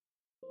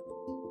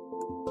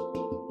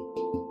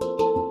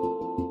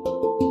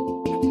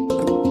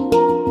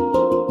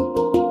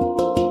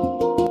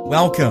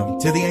Welcome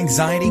to the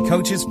Anxiety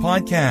Coaches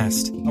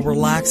Podcast, a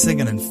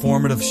relaxing and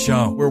informative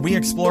show where we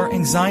explore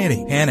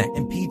anxiety, panic,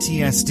 and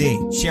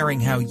PTSD, sharing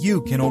how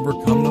you can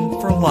overcome them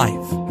for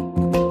life.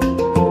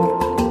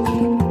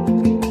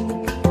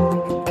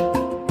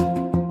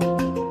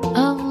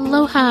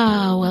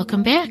 Aloha!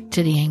 Welcome back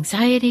to the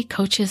Anxiety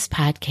Coaches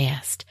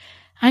Podcast.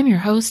 I'm your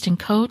host and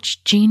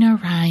coach, Gina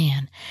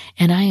Ryan,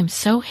 and I am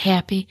so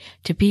happy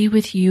to be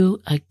with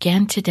you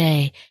again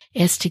today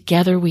as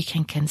together we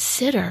can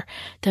consider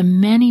the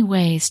many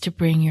ways to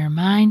bring your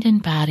mind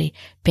and body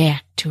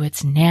back to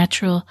its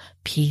natural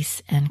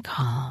peace and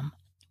calm.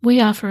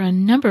 We offer a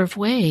number of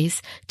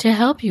ways to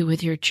help you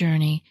with your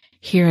journey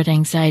here at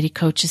Anxiety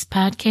Coaches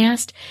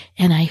Podcast,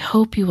 and I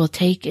hope you will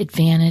take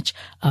advantage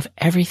of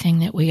everything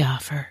that we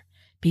offer.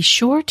 Be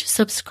sure to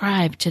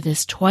subscribe to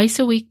this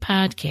twice-a-week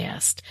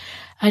podcast.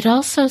 I'd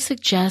also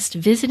suggest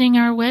visiting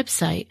our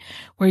website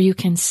where you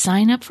can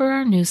sign up for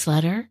our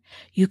newsletter,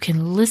 you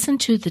can listen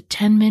to the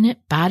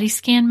 10-minute body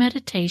scan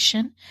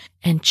meditation,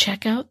 and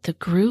check out the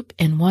group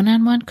and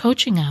one-on-one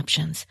coaching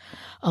options,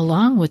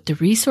 along with the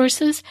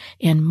resources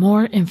and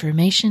more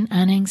information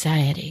on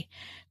anxiety.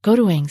 Go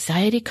to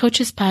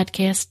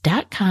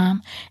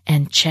anxietycoachespodcast.com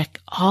and check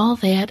all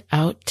that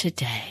out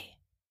today.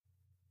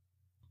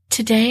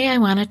 Today, I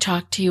want to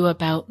talk to you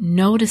about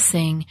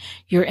noticing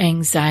your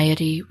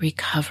anxiety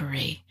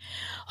recovery.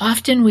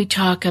 Often we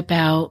talk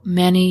about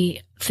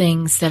many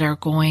things that are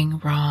going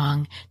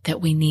wrong, that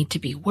we need to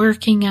be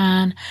working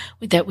on,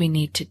 that we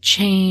need to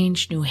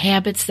change, new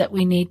habits that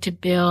we need to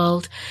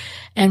build,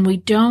 and we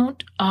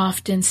don't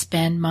often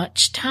spend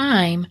much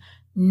time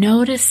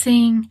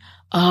noticing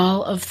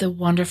all of the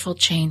wonderful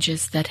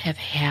changes that have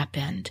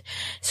happened.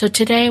 So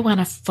today I want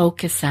to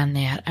focus on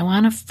that. I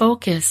want to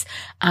focus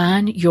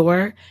on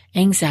your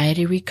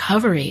anxiety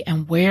recovery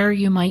and where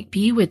you might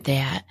be with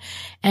that,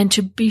 and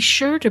to be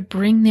sure to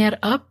bring that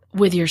up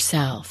with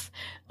yourself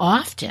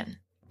often.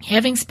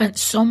 Having spent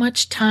so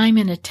much time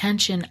and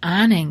attention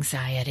on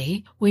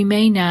anxiety, we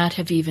may not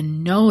have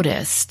even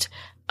noticed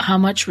how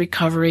much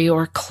recovery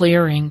or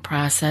clearing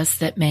process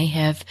that may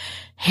have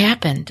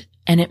happened.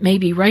 And it may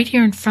be right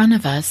here in front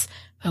of us,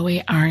 but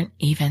we aren't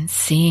even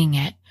seeing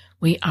it.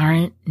 We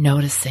aren't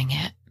noticing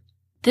it.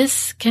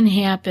 This can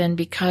happen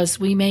because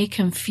we may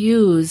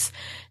confuse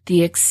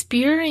the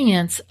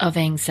experience of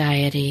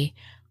anxiety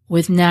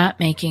with not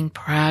making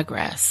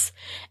progress.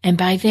 And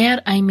by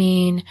that, I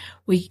mean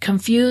we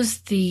confuse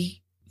the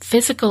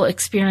physical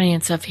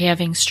experience of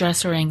having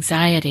stress or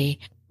anxiety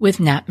with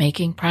not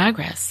making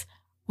progress.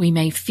 We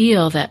may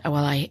feel that,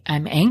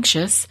 I'm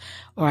anxious,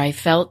 or I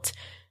felt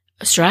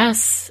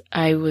stress.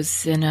 I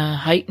was in a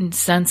heightened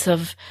sense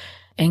of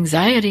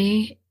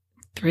anxiety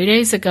 3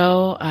 days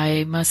ago.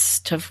 I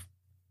must have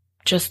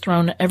just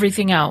thrown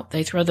everything out.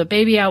 They throw the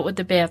baby out with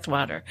the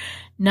bathwater.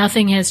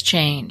 Nothing has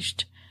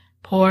changed.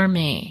 Poor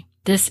me.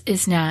 This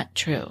is not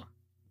true.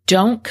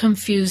 Don't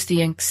confuse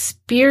the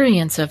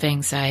experience of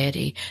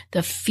anxiety,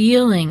 the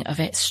feeling of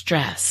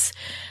stress,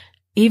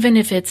 even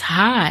if it's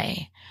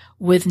high,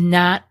 with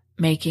not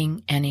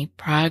making any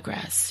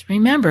progress.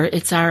 Remember,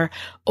 it's our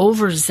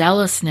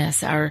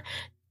overzealousness, our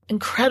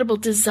incredible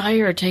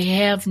desire to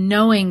have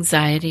no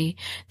anxiety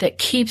that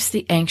keeps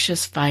the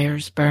anxious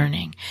fires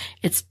burning.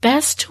 It's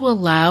best to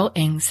allow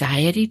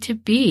anxiety to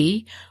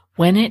be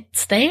when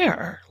it's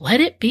there. Let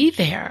it be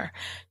there.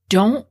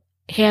 Don't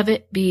have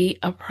it be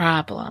a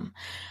problem.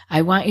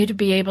 I want you to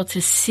be able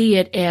to see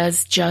it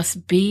as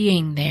just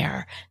being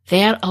there.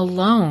 That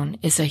alone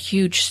is a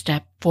huge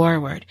step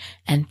forward,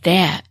 and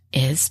that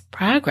is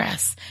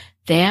progress.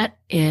 That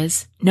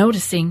is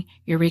noticing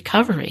your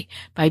recovery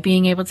by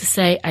being able to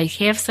say, I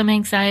have some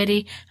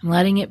anxiety, I'm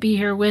letting it be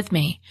here with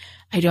me.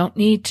 I don't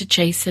need to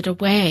chase it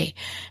away.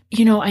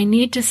 I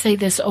need to say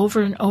this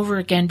over and over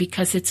again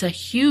because it's a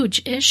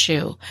huge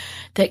issue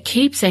that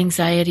keeps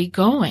anxiety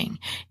going,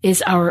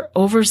 is our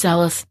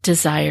overzealous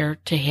desire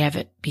to have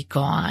it be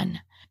gone.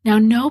 Now,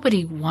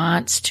 nobody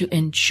wants to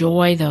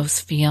enjoy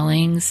those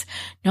feelings.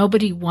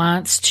 Nobody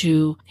wants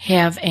to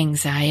have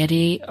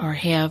anxiety or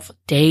have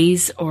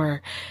days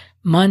or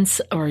months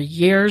or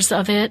years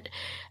of it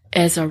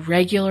as a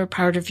regular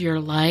part of your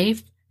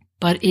life.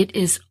 But it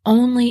is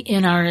only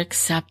in our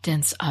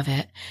acceptance of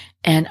it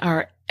and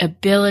our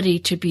ability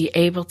to be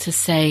able to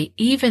say,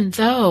 even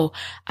though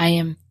I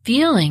am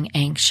feeling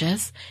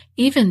anxious,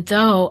 even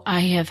though I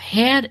have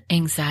had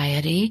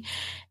anxiety,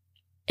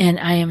 and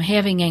I am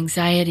having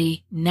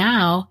anxiety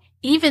now,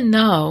 even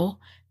though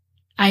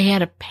I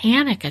had a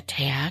panic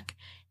attack,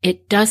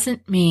 it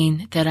doesn't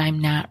mean that I'm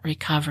not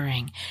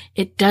recovering.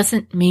 It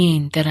doesn't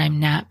mean that I'm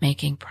not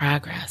making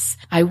progress.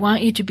 I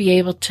want you to be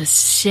able to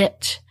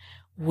sit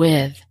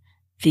with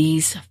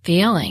these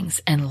feelings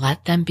and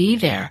let them be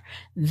there.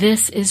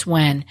 This is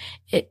when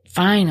it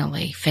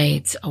finally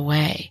fades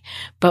away.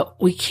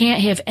 But we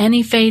can't have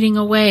any fading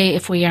away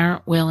if we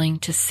aren't willing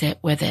to sit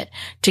with it,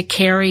 to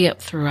carry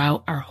it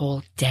throughout our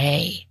whole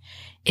day.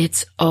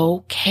 It's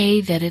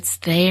okay that it's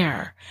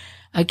there.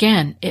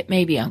 Again, it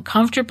may be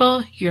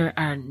uncomfortable.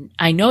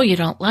 I know you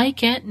don't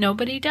like it.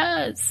 Nobody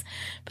does.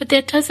 But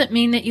that doesn't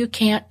mean that you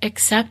can't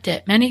accept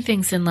it. Many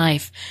things in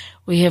life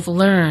we have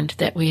learned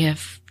that we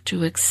have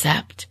to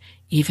accept,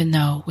 even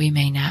though we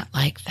may not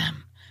like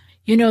them.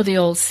 You know the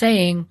old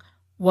saying,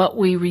 what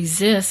we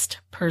resist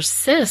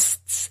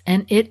persists,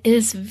 and it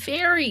is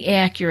very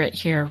accurate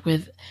here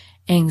with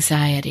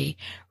anxiety.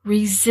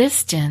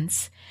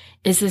 Resistance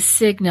is a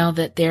signal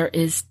that there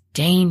is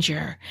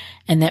danger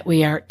and that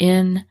we are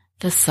in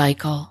the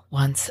cycle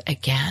once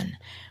again.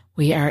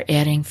 We are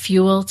adding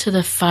fuel to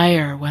the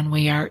fire when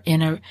we are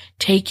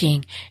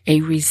taking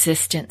a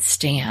resistant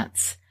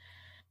stance.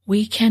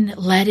 We can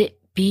let it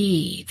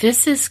be.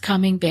 This is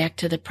coming back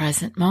to the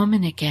present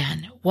moment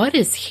again. What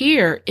is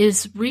here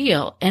is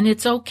real, and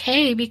it's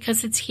okay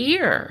because it's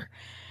here.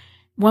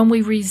 When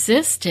we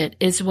resist it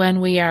is when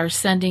we are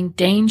sending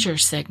danger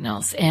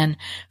signals and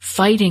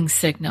fighting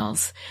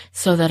signals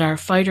so that our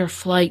fight or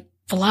flight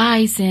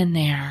flies in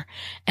there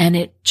and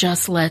it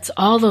just lets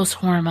all those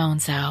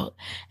hormones out,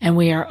 and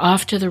we are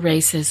off to the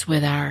races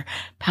with our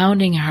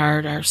pounding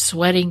heart, our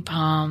sweating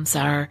palms,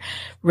 our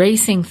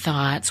racing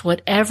thoughts,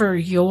 whatever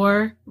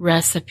your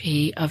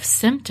recipe of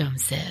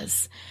symptoms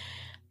is.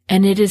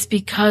 And it is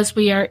because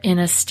we are in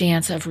a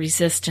stance of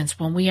resistance.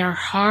 When we are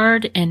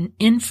hard and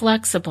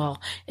inflexible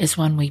is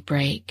when we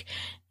break.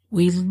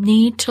 We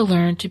need to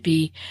learn to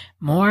be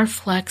more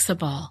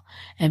flexible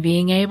and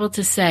being able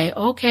to say,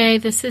 okay,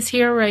 this is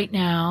here right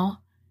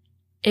now.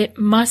 It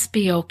must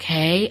be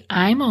okay.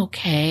 I'm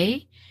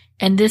okay.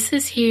 And this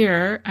is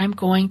here. I'm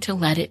going to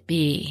let it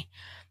be.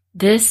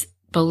 This,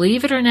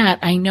 believe it or not,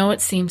 I know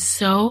it seems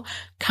so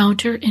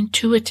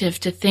counterintuitive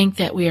to think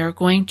that we are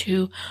going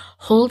to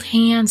hold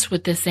hands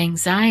with this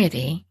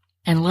anxiety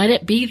and let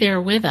it be there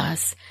with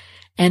us.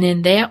 And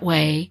in that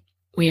way,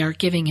 we are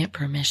giving it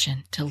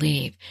permission to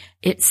leave.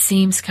 It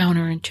seems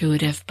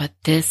counterintuitive, but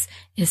this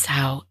is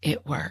how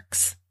it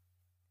works.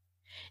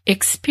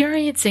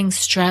 Experiencing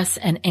stress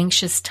and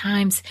anxious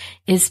times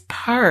is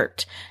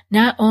part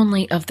not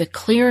only of the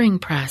clearing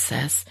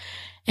process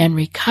and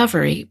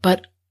recovery,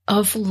 but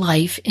of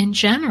life in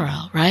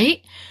general,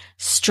 right?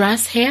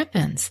 Stress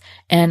happens,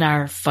 and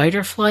our fight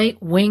or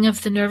flight wing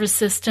of the nervous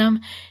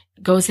system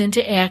goes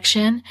into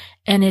action,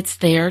 and it's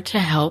there to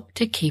help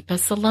to keep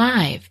us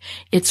alive.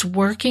 It's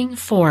working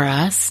for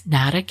us,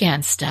 not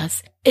against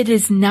us. It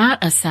is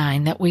not a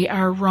sign that we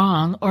are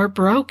wrong or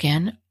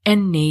broken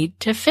and need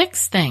to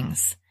fix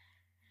things.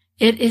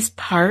 It is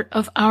part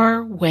of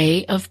our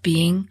way of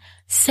being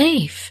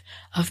safe,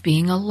 of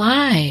being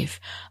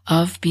alive,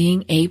 of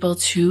being able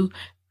to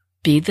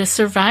be the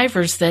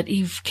survivors that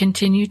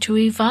continue to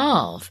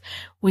evolve.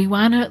 We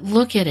want to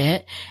look at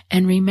it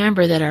and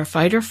remember that our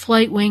fight or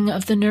flight wing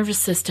of the nervous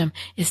system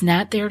is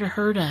not there to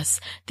hurt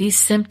us. These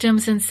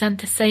symptoms and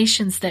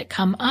sensations that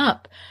come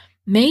up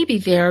may be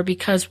there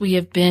because we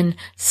have been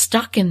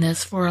stuck in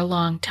this for a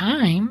long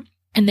time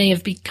and they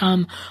have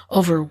become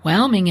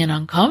overwhelming and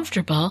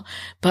uncomfortable,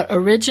 but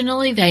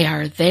originally they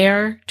are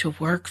there to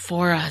work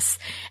for us.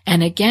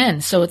 And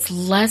again, so it's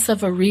less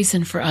of a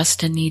reason for us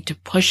to need to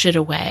push it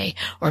away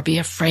or be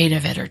afraid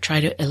of it or try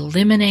to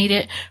eliminate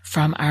it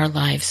from our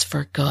lives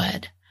for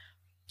good.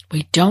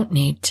 We don't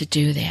need to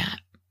do that.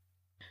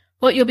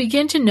 What you'll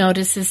begin to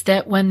notice is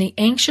that when the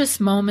anxious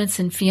moments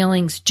and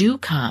feelings do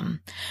come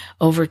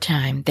over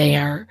time,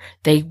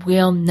 they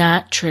will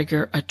not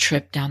trigger a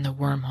trip down the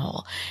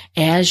wormhole.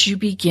 As you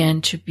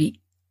begin to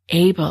be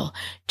able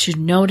to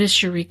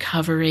notice your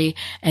recovery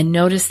and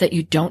notice that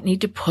you don't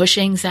need to push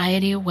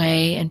anxiety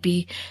away and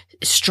be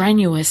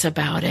strenuous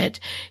about it,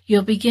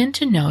 you'll begin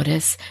to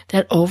notice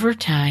that over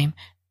time,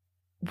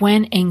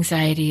 when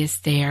anxiety is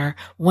there,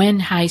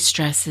 when high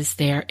stress is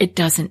there, it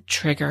doesn't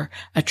trigger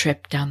a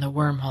trip down the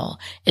wormhole.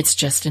 It's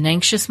just an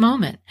anxious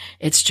moment.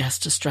 It's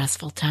just a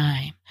stressful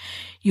time.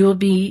 You will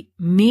be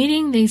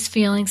meeting these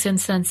feelings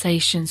and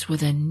sensations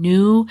with a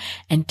new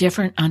and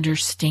different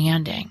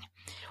understanding,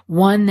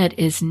 one that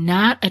is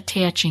not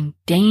attaching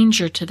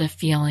danger to the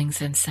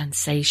feelings and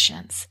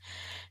sensations.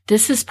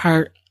 This is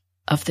part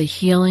of the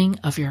healing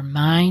of your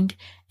mind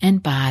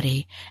and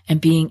body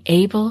and being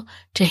able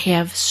to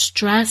have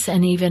stress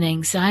and even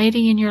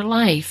anxiety in your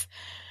life,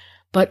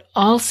 but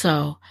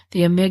also the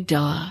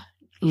amygdala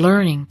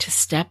learning to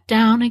step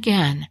down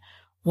again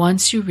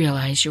once you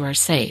realize you are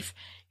safe.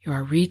 You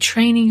are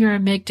retraining your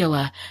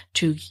amygdala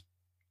to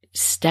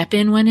step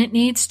in when it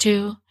needs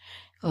to,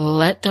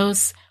 let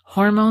those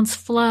hormones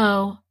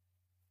flow,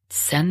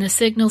 send the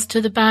signals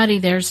to the body,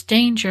 there's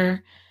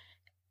danger,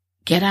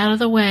 get out of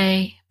the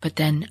way, but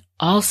then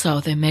also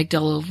the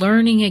amygdala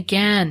learning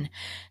again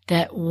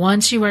that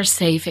once you are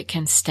safe, it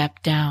can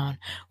step down.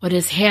 What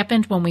has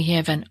happened when we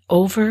have an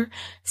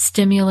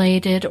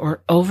overstimulated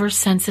or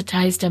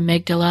oversensitized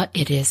amygdala,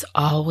 it is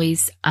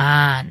always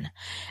on.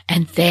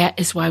 And that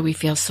is why we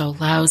feel so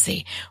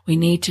lousy. We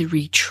need to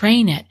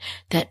retrain it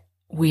that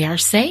we are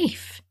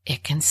safe.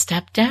 It can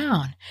step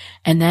down.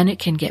 And then it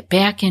can get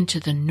back into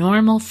the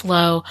normal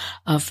flow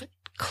of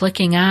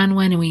clicking on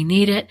when we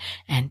need it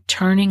and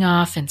turning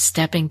off and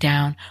stepping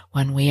down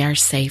when we are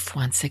safe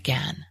once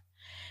again.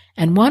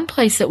 And one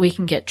place that we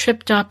can get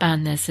tripped up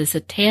on this is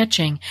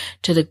attaching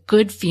to the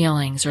good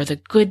feelings or the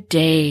good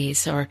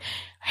days or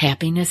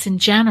happiness in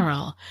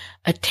general.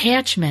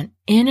 Attachment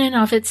in and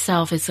of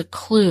itself is a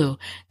clue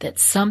that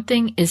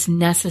something is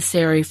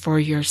necessary for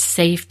your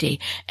safety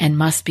and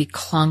must be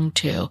clung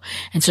to.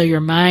 And so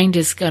your mind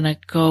is going to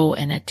go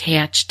and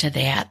attach to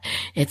that.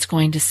 It's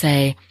going to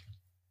say,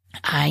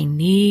 I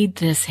need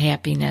this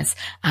happiness.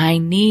 I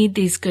need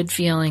these good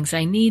feelings.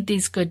 I need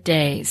these good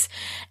days.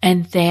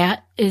 And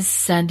that is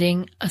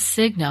sending a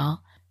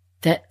signal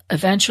that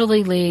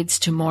eventually leads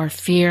to more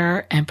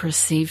fear and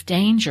perceived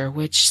danger,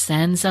 which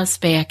sends us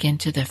back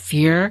into the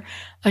fear,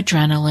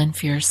 adrenaline,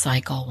 fear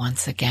cycle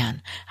once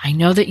again. I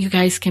know that you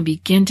guys can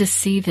begin to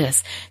see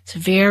this. It's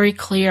very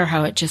clear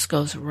how it just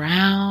goes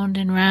round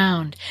and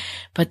round.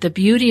 But the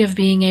beauty of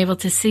being able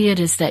to see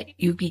it is that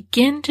you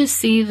begin to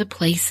see the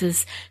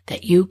places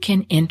that you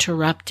can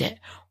interrupt it.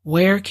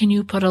 Where can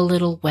you put a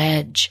little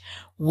wedge?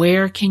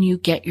 Where can you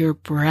get your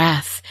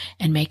breath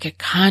and make a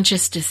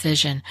conscious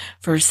decision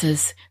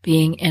versus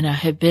being in a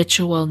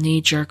habitual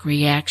knee-jerk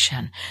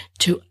reaction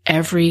to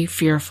every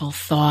fearful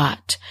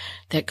thought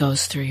that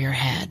goes through your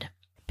head?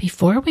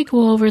 Before we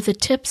go over the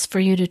tips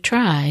for you to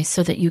try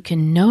so that you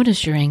can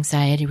notice your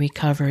anxiety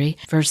recovery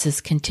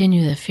versus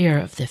continue the fear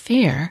of the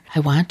fear,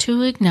 I want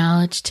to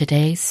acknowledge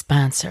today's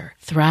sponsor,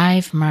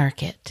 Thrive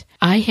Market.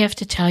 I have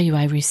to tell you,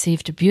 I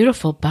received a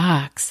beautiful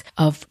box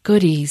of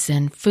goodies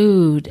and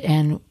food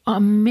and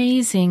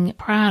amazing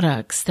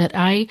products that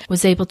I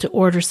was able to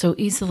order so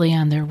easily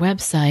on their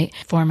website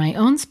for my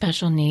own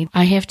special need.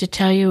 I have to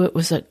tell you, it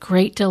was a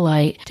great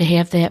delight to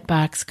have that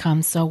box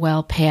come so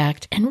well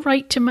packed and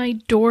right to my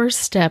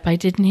doorstep. I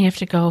didn't have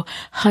to go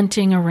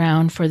hunting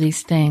around for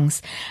these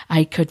things.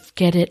 I could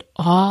get it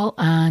all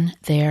on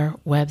their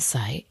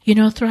website. You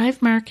know,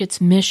 Thrive Market's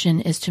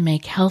mission is to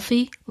make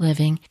healthy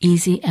living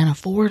easy and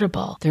affordable.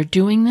 They're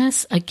doing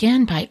this,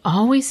 again, by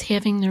always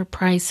having their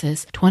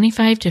prices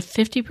 25 to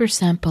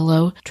 50%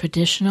 below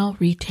traditional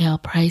retail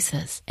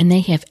prices. And they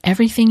have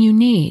everything you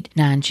need.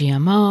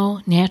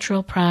 Non-GMO,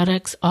 natural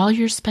products, all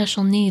your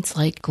special needs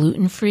like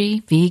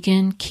gluten-free,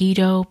 vegan,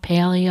 keto,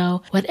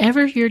 paleo.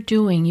 Whatever you're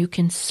doing, you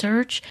can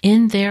search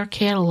in their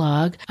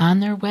catalog on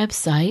their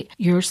website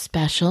your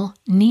special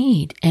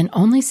need and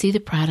only see the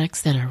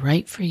products that are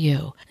right for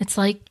you. It's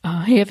like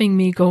having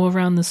me go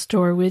around the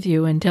store with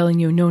you and telling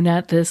you, no,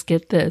 not this,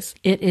 get this.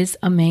 It is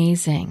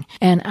amazing.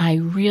 And I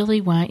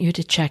really want you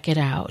to check it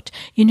out.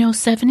 You know,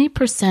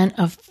 70%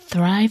 of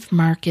Thrive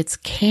Market's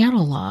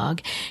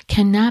catalog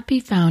cannot be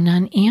found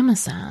on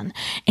Amazon.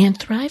 And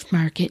Thrive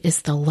Market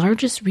is the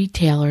largest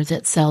retailer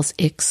that sells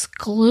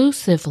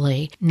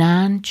exclusively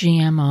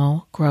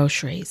non-GMO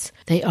groceries.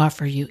 They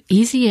offer you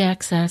easy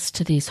access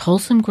to these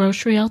wholesome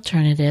grocery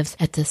alternatives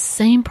at the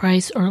same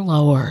price or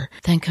lower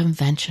than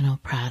conventional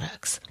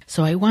products.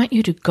 So I want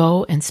you to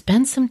go and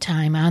spend some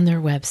time on their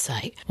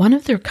website. One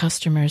of their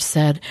customers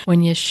said,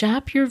 when you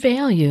shop your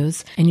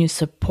values and you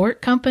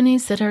support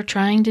companies that are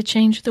trying to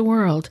change the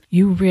world,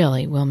 you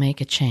really will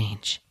make a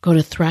change. Go to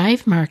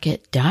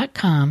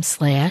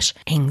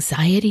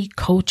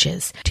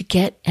thrivemarket.com/anxietycoaches to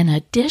get an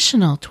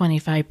additional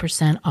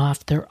 25%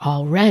 off their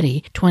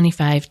already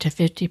 25 to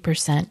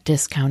 50%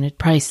 discounted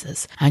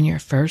prices on your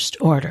first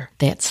order.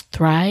 That's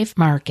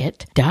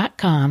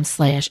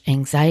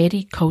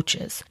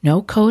thrivemarket.com/anxietycoaches.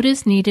 No code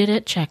is needed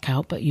at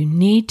checkout, but you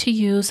need to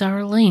use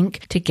our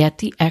link to get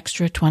the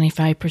extra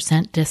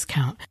 25%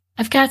 discount.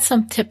 I've got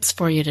some tips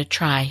for you to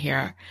try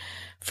here.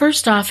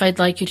 First off, I'd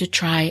like you to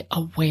try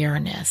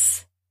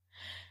awareness.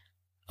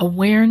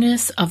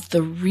 Awareness of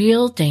the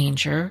real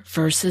danger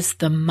versus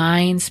the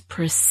mind's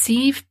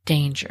perceived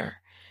danger.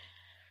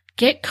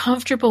 Get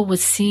comfortable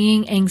with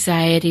seeing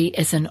anxiety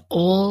as an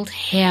old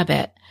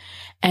habit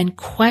and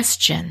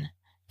question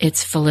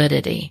its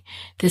validity.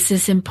 This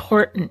is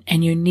important,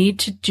 and you need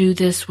to do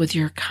this with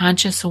your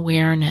conscious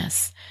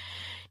awareness.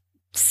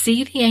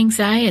 See the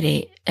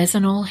anxiety as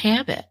an old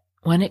habit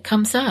when it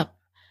comes up.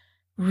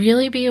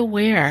 Really be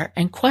aware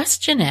and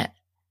question it.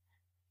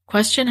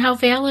 Question how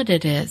valid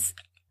it is.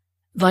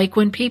 Like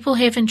when people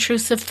have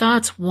intrusive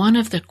thoughts, one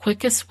of the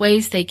quickest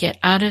ways they get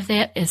out of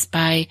that is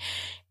by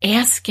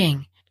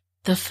asking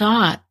the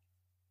thought,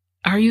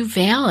 are you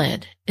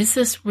valid? Is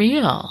this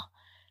real?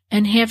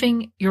 And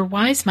having your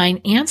wise mind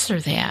answer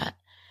that.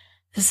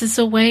 This is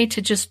a way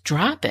to just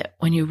drop it.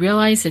 When you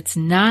realize it's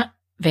not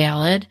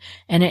valid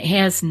and it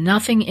has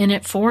nothing in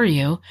it for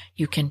you,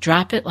 you can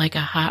drop it like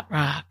a hot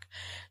rock.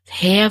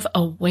 Have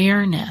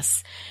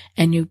awareness,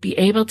 and you'll be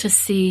able to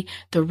see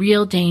the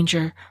real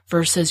danger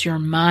versus your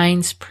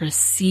mind's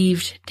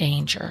perceived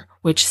danger,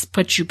 which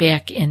puts you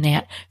back in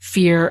that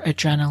fear,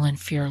 adrenaline,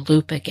 fear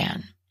loop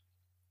again.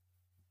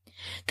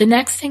 The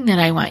next thing that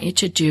I want you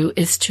to do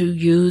is to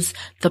use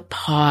the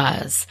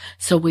pause.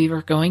 So we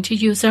were going to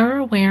use our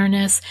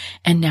awareness,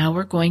 and now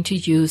we're going to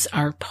use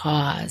our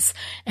pause.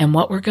 And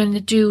what we're going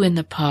to do in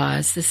the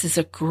pause, this is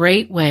a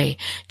great way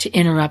to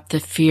interrupt the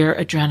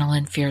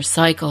adrenaline fear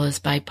cycle, is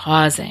by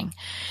pausing.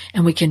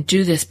 And we can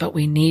do this, but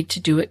we need to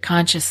do it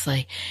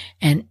consciously.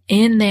 And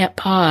in that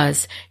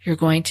pause, you're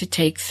going to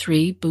take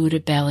 3 Buddha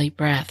belly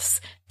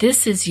breaths.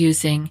 This is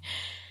using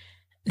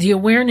the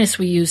awareness.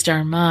 We used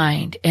our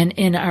mind, and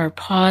in our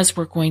pause,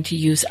 we're going to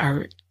use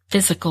our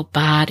physical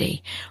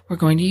body. We're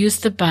going to use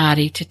the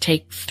body to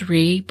take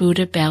 3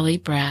 Buddha belly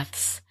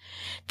breaths.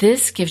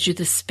 This gives you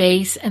the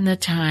space and the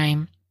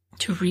time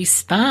to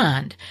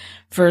respond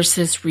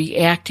versus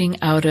reacting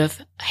out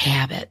of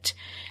habit,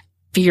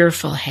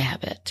 fearful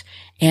habit.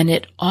 And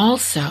it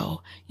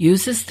also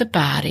uses the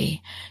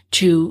body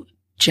to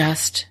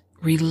just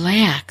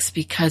relax,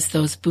 because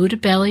those Buddha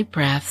belly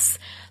breaths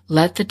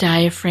let the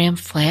diaphragm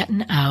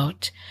flatten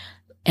out,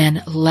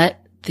 and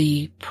let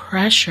the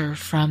pressure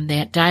from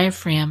that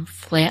diaphragm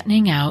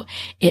flattening out,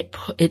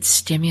 it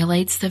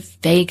stimulates the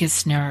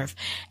vagus nerve.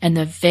 And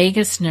the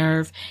vagus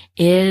nerve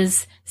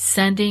is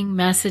sending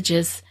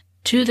messages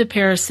to the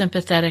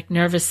parasympathetic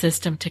nervous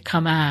system to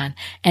come on.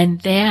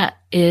 And that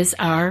is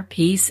our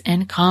peace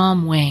and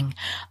calm wing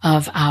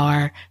of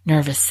our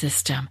nervous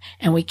system.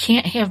 And we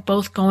can't have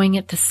both going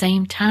at the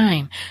same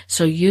time.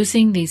 So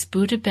using these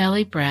Buddha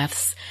belly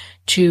breaths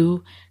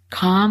to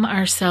calm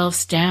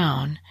ourselves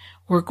down,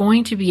 we're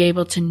going to be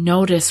able to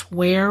notice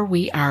where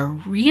we are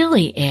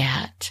really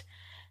at,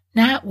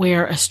 not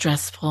where a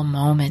stressful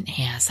moment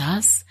has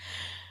us,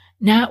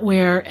 not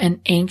where an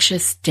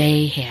anxious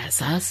day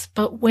has us,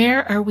 but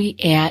where are we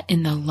at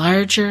in the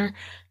larger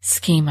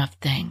scheme of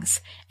things.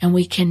 And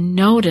we can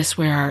notice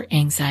where our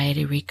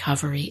anxiety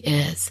recovery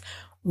is.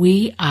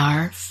 We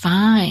are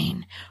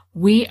fine.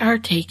 We are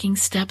taking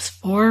steps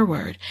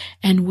forward,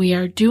 and we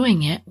are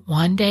doing it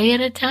one day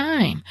at a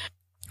time,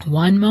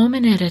 one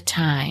moment at a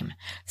time.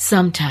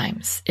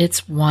 Sometimes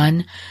it's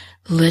one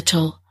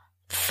little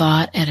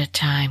thought at a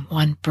time,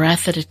 one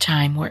breath at a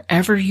time.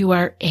 Wherever you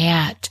are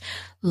at,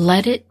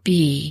 let it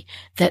be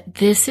that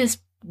this is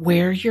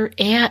where you're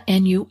at,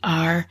 and you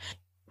are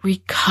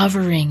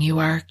recovering. You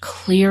are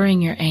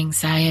clearing your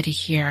anxiety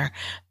here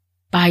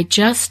by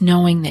just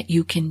knowing that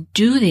you can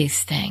do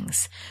these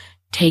things,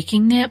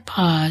 taking that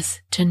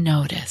pause to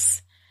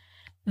notice.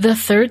 The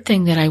third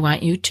thing that I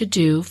want you to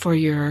do for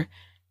your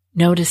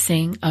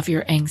noticing of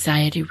your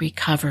anxiety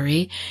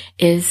recovery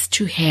is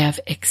to have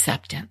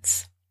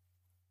acceptance.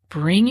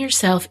 Bring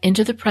yourself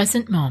into the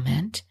present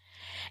moment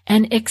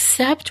and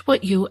accept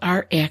what you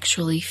are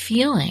actually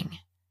feeling,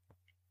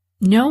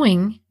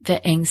 knowing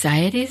that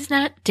anxiety is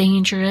not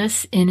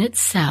dangerous in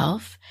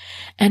itself,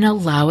 and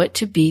allow it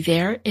to be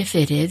there if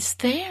it is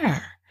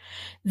there.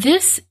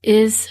 This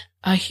is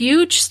a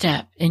huge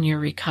step in your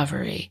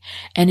recovery.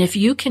 And if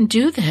you can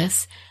do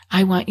this,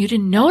 I want you to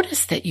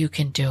notice that you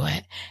can do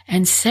it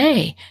and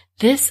say,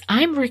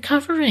 I'm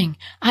recovering.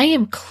 I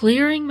am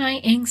clearing my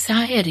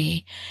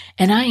anxiety,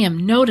 and I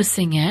am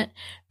noticing it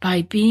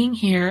by being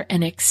here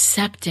and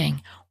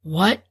accepting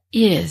what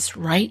is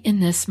right in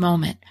this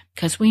moment,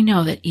 because we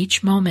know that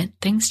each moment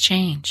things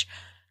change.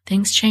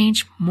 Things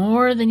change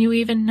more than you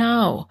even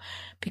know,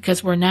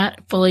 because we're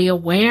not fully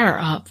aware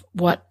of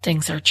what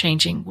things are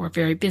changing. We're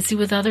very busy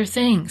with other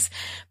things.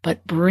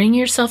 But bring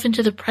yourself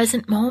into the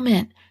present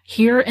moment,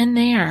 here and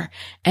there,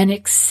 and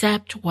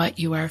accept what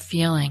you are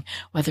feeling,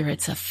 whether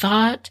it's a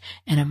thought,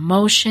 an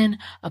emotion,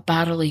 a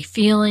bodily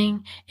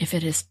feeling, if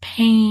it is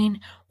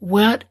pain,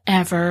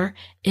 whatever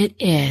it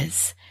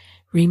is.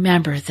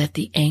 Remember that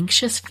the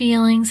anxious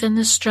feelings and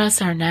the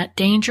stress are not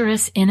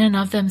dangerous in and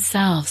of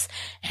themselves,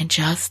 and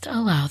just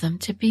allow them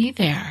to be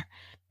there.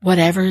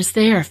 Whatever is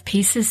there, if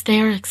peace is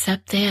there,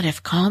 accept that.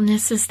 If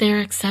calmness is there,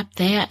 accept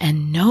that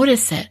and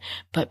notice it.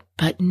 But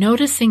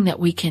noticing that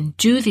we can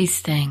do these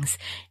things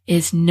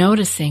is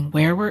noticing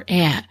where we're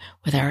at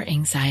with our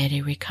anxiety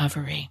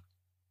recovery.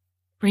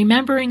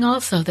 Remembering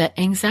also that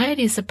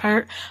anxiety is a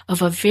part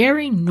of a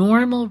very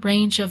normal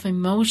range of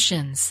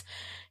emotions,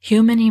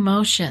 human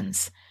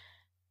emotions.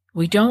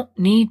 We don't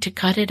need to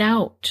cut it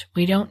out.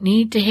 We don't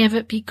need to have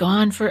it be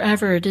gone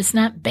forever. It is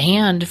not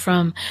banned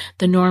from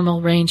the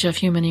normal range of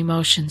human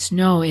emotions.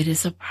 No, it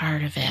is a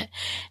part of it.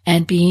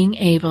 And being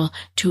able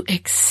to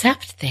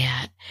accept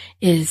that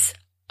is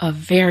a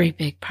very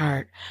big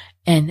part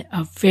and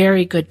a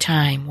very good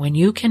time when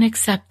you can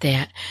accept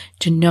that,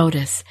 to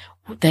notice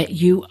that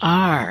you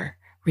are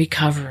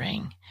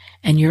recovering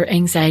and your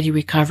anxiety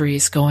recovery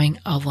is going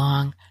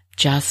along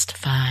just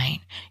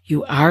fine.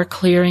 You are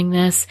clearing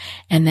this,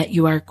 and that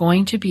you are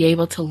going to be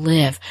able to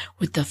live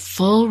with the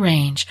full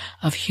range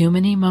of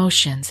human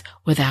emotions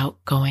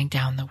without going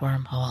down the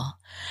wormhole.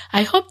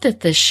 I hope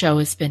that this show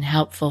has been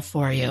helpful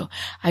for you.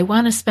 I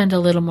want to spend a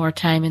little more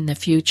time in the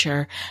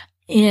future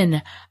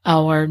in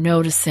our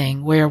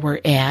noticing where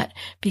we're at,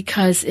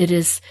 because it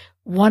is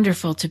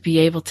wonderful to be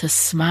able to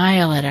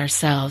smile at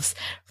ourselves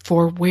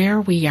for where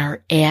we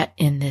are at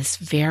in this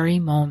very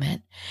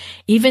moment.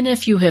 Even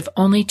if you have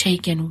only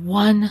taken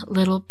one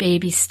little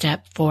baby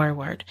step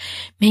forward,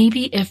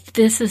 maybe if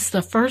this is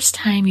the first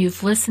time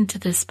you've listened to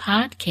this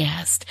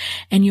podcast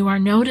and you are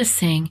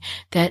noticing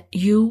that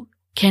you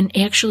can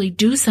actually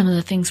do some of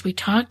the things we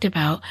talked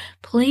about,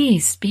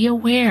 please be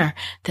aware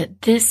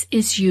that this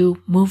is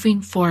you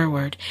moving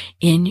forward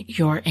in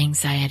your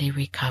anxiety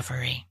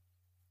recovery.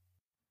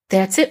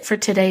 That's it for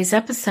today's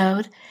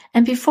episode.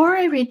 And before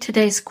I read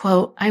today's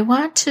quote, I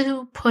want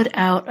to put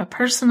out a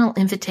personal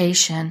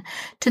invitation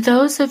to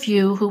those of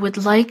you who would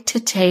like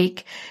to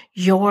take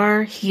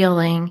your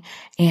healing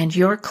and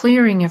your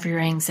clearing of your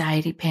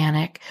anxiety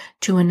panic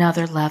to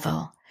another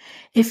level.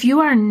 If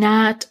you are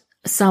not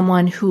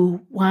someone who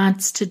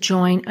wants to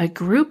join a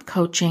group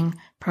coaching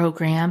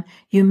program,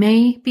 you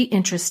may be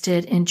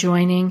interested in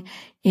joining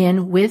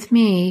in with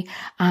me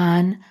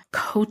on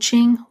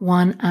Coaching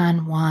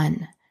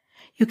One-on-One.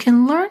 You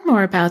can learn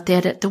more about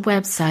that at the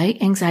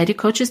website,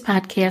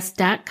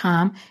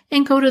 anxietycoachespodcast.com,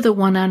 and go to the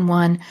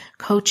one-on-one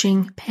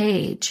coaching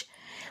page.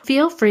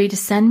 Feel free to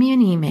send me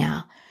an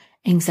email,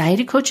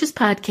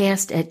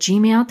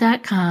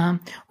 anxietycoachespodcast@gmail.com,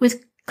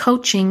 with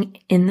coaching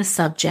in the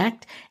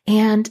subject,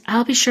 and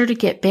I'll be sure to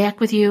get back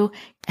with you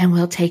and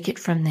we'll take it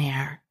from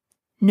there.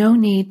 No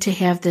need to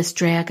have this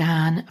drag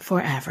on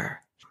forever.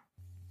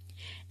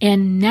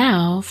 And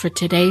now for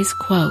today's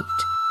quote.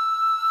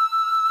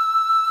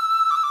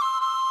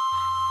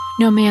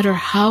 No matter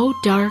how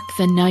dark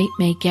the night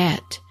may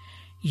get,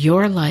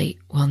 your light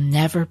will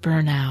never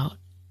burn out.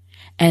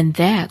 And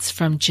that's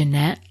from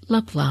Jeanette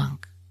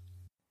LeBlanc.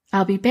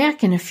 I'll be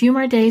back in a few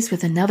more days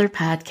with another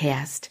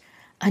podcast.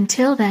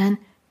 Until then,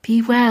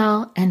 be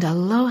well and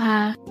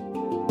aloha.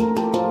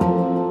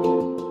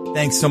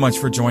 Thanks so much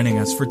for joining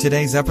us for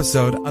today's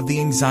episode of the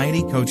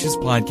Anxiety Coaches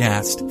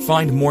Podcast.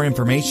 Find more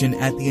information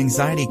at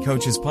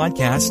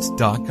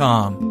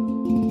theanxietycoachespodcast.com.